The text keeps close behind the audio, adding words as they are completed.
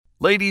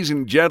Ladies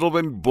and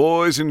gentlemen,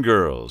 boys and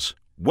girls,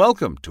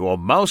 welcome to a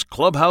Mouse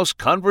Clubhouse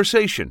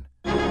Conversation.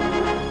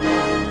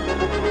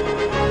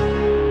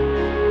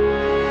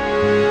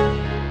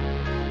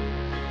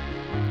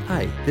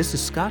 Hi, this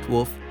is Scott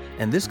Wolf,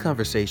 and this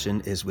conversation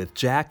is with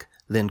Jack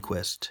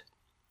Lindquist.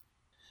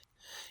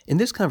 In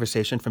this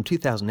conversation from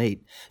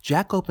 2008,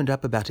 Jack opened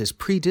up about his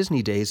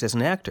pre-Disney days as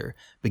an actor,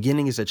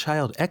 beginning as a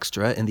child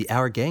extra in the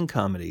Our Gang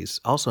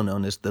comedies, also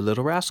known as The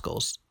Little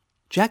Rascals.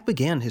 Jack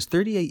began his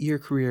 38-year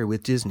career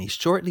with Disney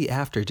shortly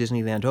after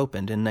Disneyland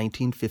opened in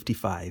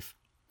 1955.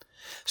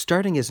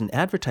 Starting as an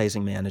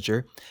advertising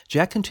manager,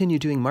 Jack continued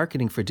doing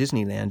marketing for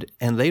Disneyland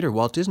and later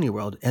Walt Disney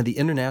World and the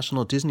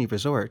International Disney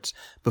Resorts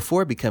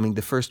before becoming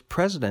the first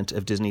president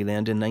of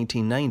Disneyland in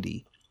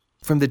 1990.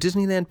 From the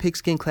Disneyland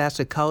Pigskin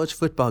Classic college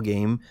football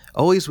game,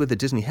 always with the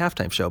Disney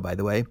halftime show, by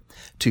the way,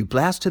 to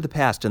Blast to the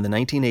Past in the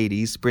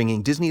 1980s,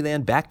 bringing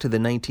Disneyland back to the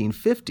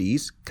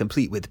 1950s,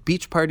 complete with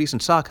beach parties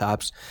and sock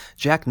hops,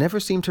 Jack never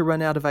seemed to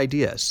run out of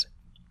ideas.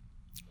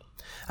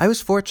 I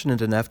was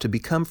fortunate enough to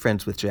become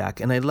friends with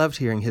Jack, and I loved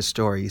hearing his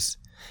stories.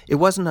 It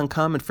wasn't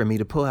uncommon for me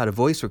to pull out a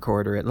voice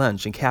recorder at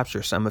lunch and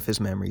capture some of his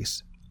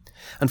memories.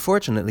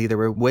 Unfortunately, there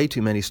were way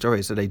too many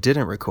stories that I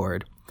didn't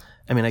record.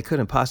 I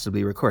couldn't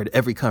possibly record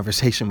every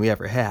conversation we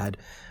ever had,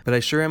 but I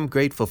sure am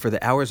grateful for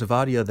the hours of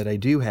audio that I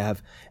do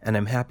have, and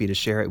I'm happy to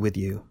share it with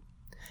you.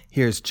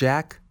 Here's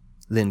Jack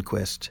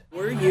Lindquist.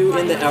 Were you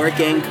in the Our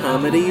Gang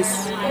comedies?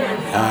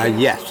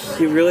 Yes.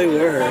 You really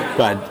were.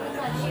 But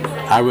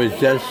I was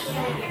just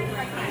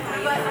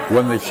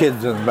one of the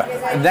kids in the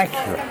next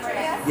room.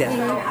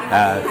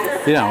 Yeah.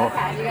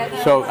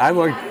 So I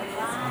worked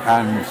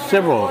on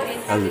several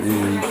of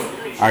the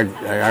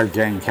Our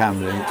Gang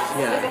comedies.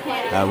 Yeah.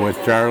 With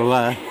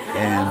Darla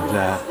and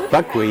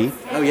Buckwheat.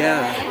 Oh,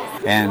 yeah.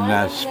 And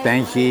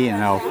Spanky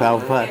and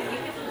Alfalfa.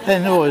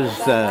 And it was,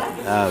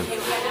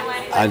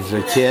 as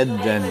a kid,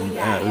 and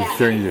it was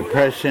during the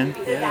Depression.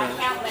 Yeah.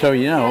 So,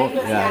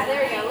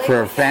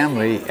 for a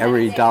family,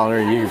 every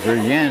dollar you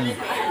bring in,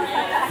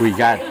 we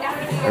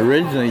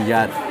originally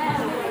got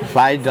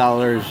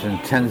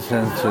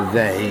 $5.10 a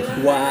day.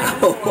 Wow.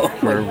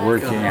 For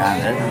working on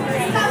it.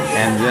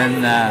 And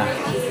then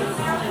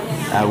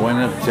I went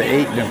up to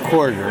 8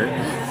 1/4,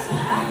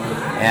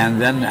 and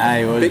then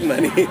I was... Big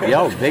money. Big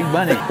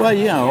money.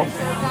 Well,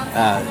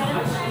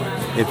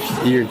 if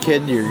you're a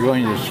kid, you're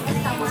going to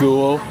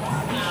school,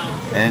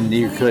 and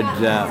you could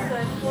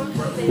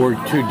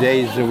work 2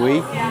 days a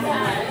week.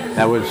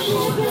 That was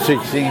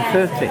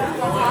 $16.50.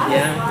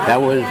 Yeah. That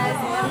was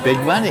big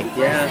money.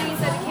 Yeah.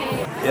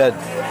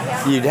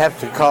 You'd have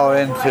to call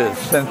into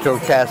Central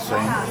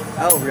Casting.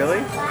 Oh,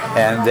 really?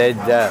 And they'd...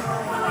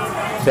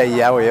 say, we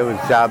have a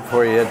job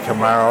for you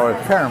tomorrow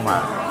at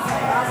Paramount.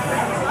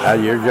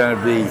 You're going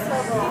to be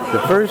the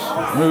first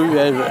movie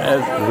I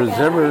was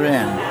ever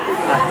in.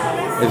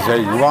 It's a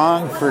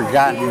long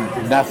forgotten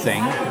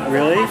nothing.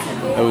 Really?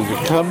 It was a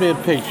Columbia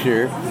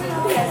picture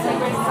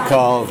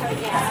called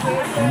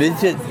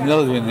Midget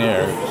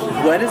Millionaires.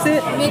 What is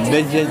it?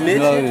 Midget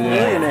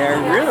Millionaire.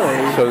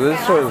 Really? So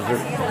this was a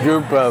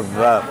group of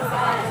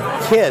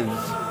kids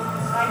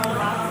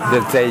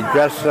that they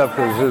dressed up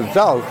as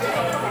adults,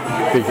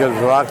 because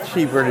it's a lot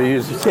cheaper to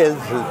use kids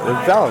as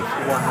adults.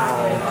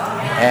 Wow.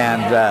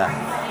 And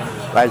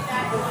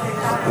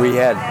we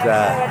had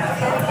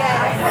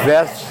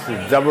vests,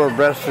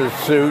 double-breasted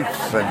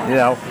suits,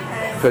 and,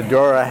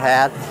 fedora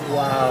hats.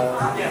 Wow.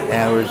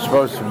 And we were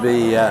supposed to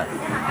be a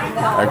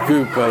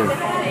group of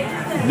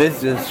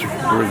midgets.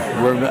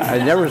 I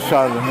never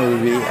saw the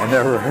movie. I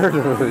never heard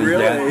of it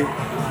Really?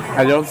 again.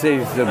 I don't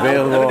think it's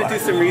available. I'm going to do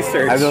some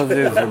research. I don't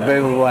think it's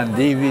available on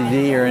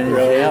DVD or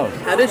anything else.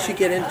 How did you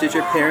get in? Did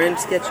your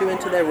parents get you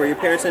into that? Were your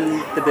parents in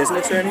the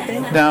business or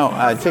anything? No,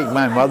 I think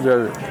my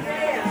mother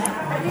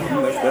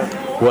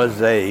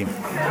was a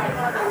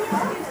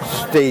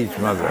stage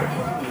mother,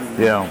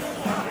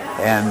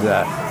 and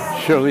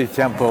Shirley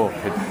Temple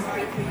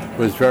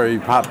was very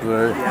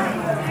popular.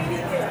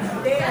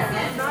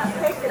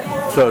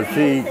 So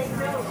she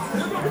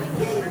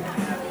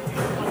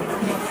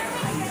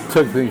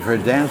took me for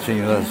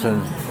dancing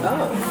lessons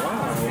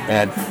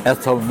at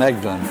Ethel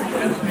Meglin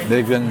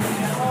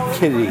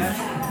Kitty.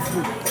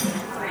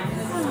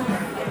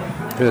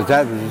 Because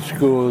that was the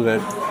school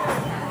that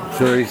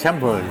Shirley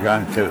Temple had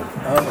gone to.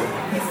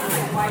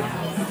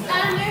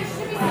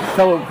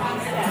 So,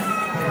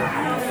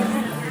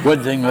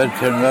 one thing led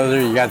to another,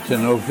 you got to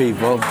know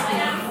people.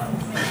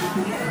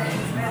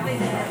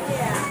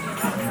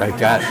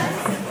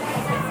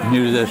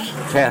 Knew this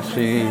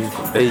casting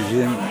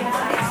agent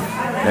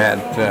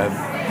and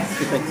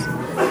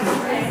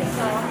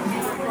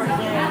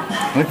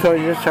so I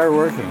just started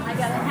working.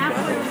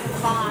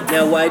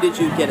 Now, why did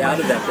you get out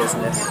of that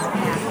business?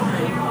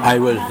 I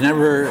was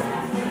never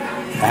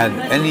had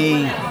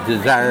any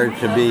desire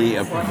to be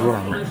a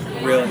performer.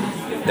 Really?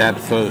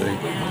 Absolutely.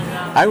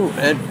 I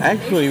had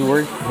actually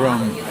worked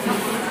from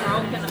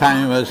the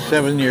time I was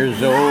 7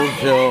 years old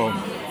till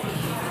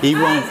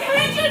even...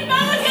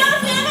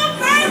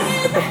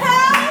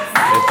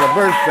 It's a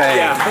birthday.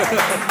 Yeah.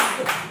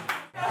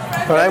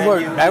 But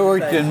I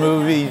worked in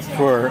movies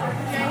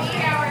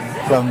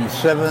from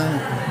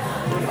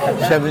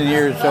 7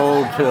 years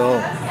old till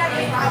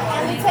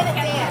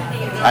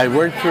I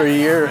worked for a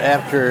year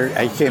after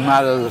I came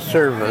out of the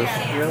service.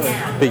 Really?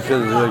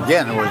 Because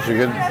again, it was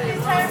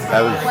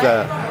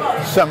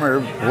summer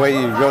way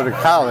to go to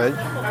college.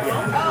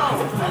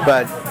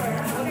 But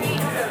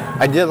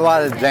I did a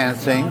lot of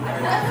dancing.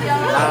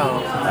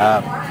 Wow.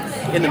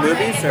 In the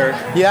movies, or?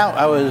 Yeah,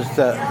 I was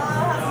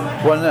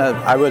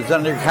I was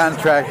under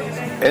contract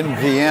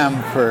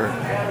NPM for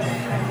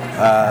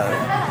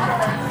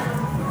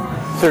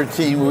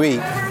 13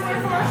 weeks.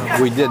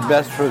 We did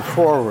Best Foot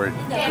Forward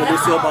With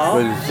Lucille Ball?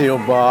 with Lucille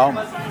Ball.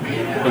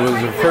 It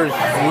was the first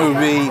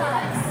movie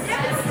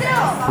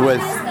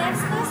with,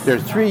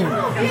 there's 3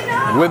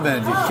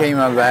 women that came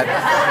out of that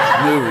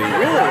movie.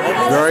 Really?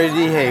 Gloria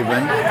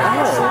DeHaven,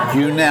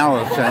 June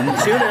Allison,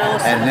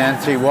 and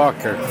Nancy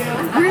Walker.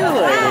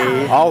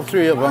 Really? All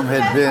 3 of them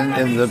had been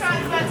in the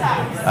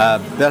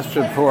Best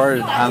Foot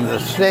Forward on the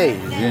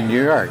stage in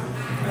New York.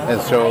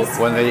 And so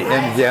when they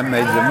MGM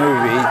made the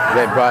movie,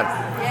 they brought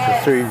the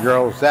 3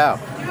 girls out.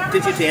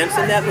 Did you dance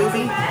in that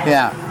movie?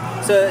 Yeah.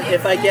 So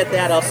if I get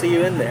that, I'll see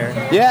you in there.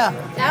 Yeah.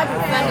 That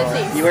would be fun to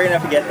see. You were gonna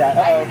have to get that.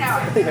 Uh-oh.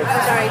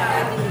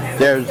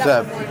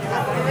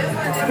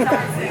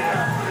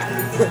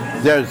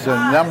 There's a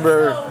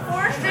number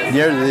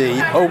near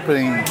the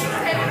opening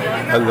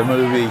of the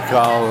movie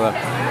called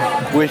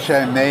Wish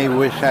I May,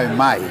 Wish I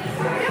Might.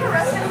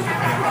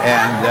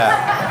 And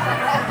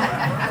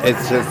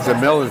it's at the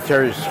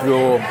military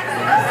school,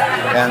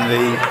 and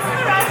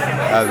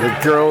the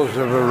girls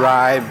have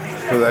arrived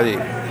for the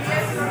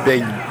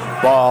big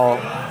ball,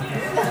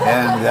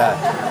 and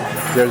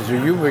there's a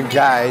group of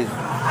guys,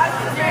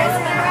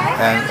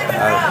 and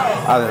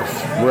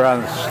we're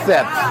on the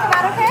steps.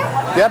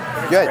 Yep,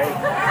 good.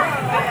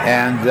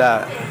 And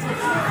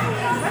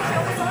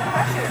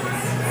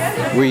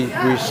we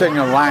sing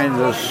a line of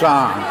the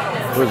song.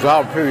 It was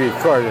all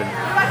pre-recorded,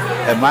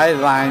 and my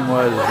line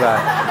was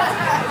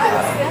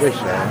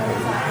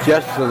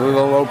just a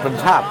little open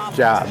top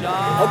job.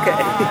 Okay.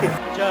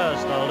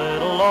 Just a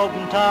little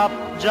open top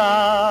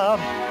job.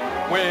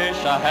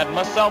 Wish I had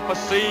myself a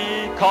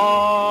C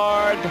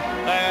card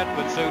that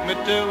would suit me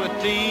to a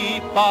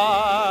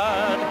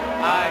T-pod.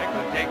 I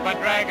could take my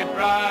dragon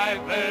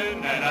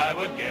driving and I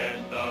would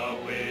get the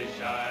wish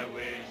I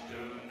wish to.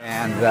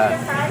 And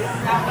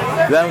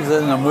that was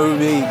in a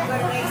movie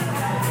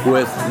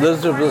with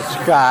Elizabeth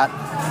Scott.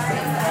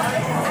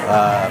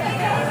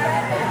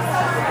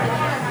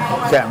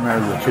 Can't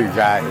remember the 2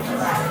 guys,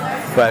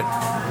 but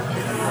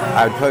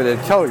I played a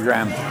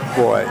telegram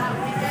boy,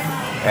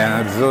 and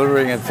I was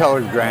delivering a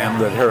telegram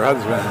that her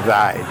husband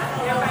died.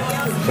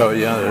 So,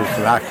 there's a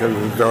knock on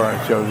the door and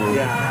shows me,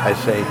 I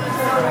say,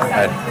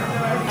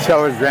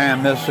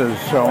 telegram, Mrs.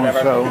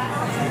 So-and-so.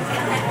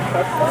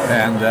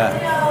 And,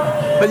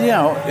 but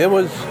it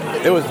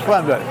was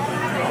fun, but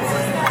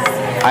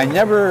I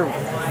never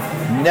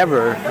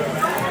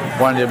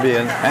wanted to be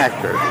an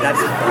actor. That's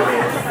funny.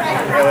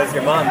 It was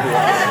your mom who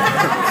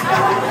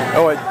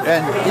was.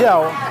 And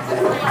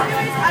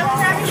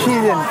she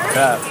didn't,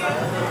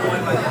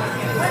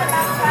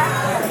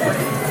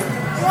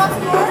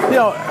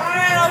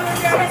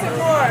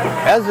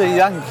 as a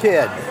young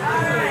kid,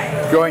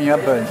 growing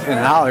up in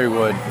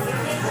Hollywood,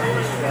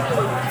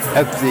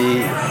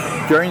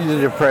 during the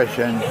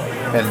Depression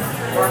and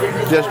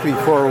just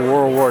before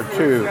World War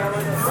II,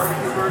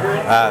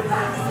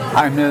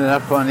 I ended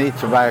enough money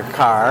to buy a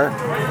car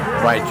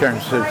when I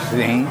turned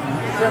 16,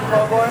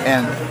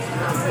 and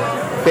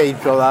paid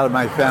for a lot of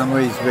my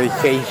family's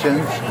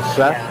vacations and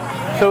stuff.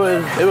 So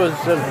it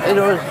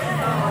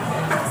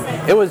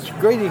was a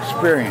great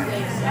experience.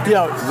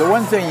 The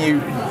one thing you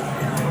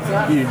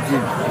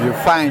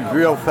find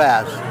real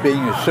fast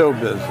being in show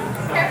business,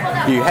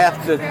 you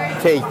have to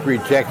take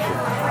rejection.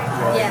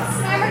 Yes.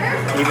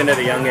 Even at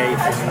a young age.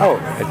 Oh,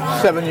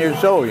 at 7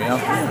 years old,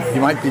 you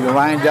might be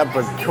lined up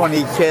with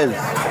 20 kids.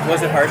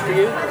 Was it hard for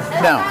you?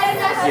 No.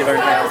 You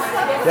learned how?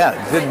 Yeah,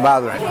 it didn't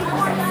bother me.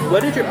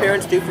 What did your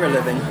parents do for a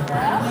living?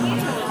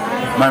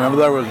 My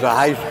mother was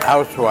a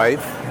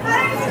housewife.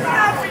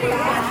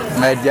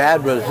 My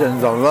dad was in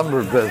the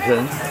lumber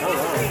business.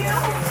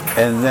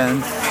 And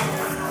then,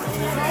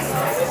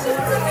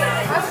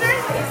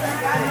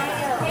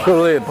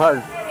 totally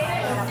apart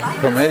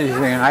from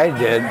anything I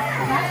did,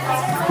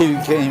 he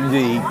became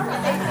the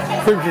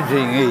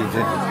purchasing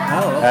agent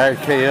at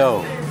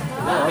RKO.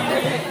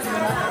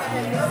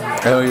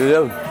 And we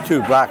lived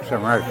 2 blocks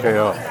from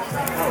RKO.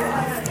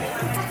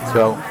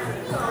 So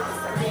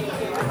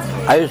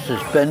I used to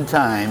spend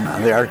time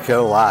on the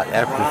RKO lot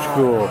after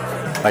school.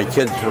 My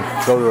kids would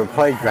go to the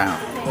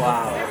playground.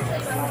 Wow.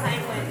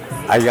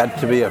 I got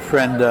to be a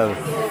friend of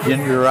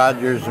Ginger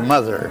Rogers'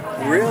 mother.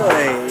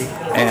 Really?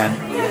 And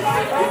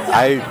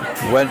I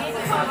went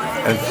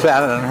and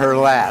sat on her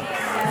lap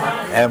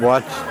and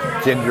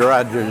watched Ginger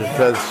Rogers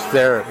just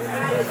there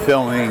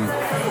filming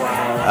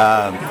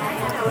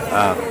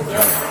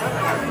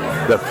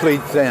the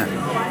Fleet's End.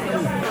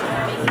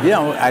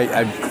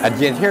 I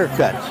did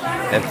haircuts.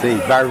 at the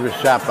barber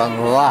shop on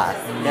the lot.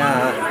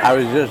 Yeah. I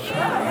was just,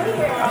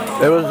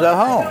 it was a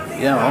home,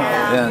 you know,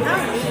 and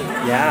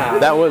Yeah.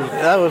 that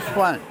was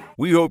fun.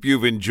 We hope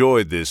you've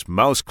enjoyed this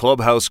Mouse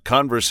Clubhouse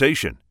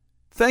conversation.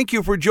 Thank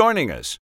you for joining us.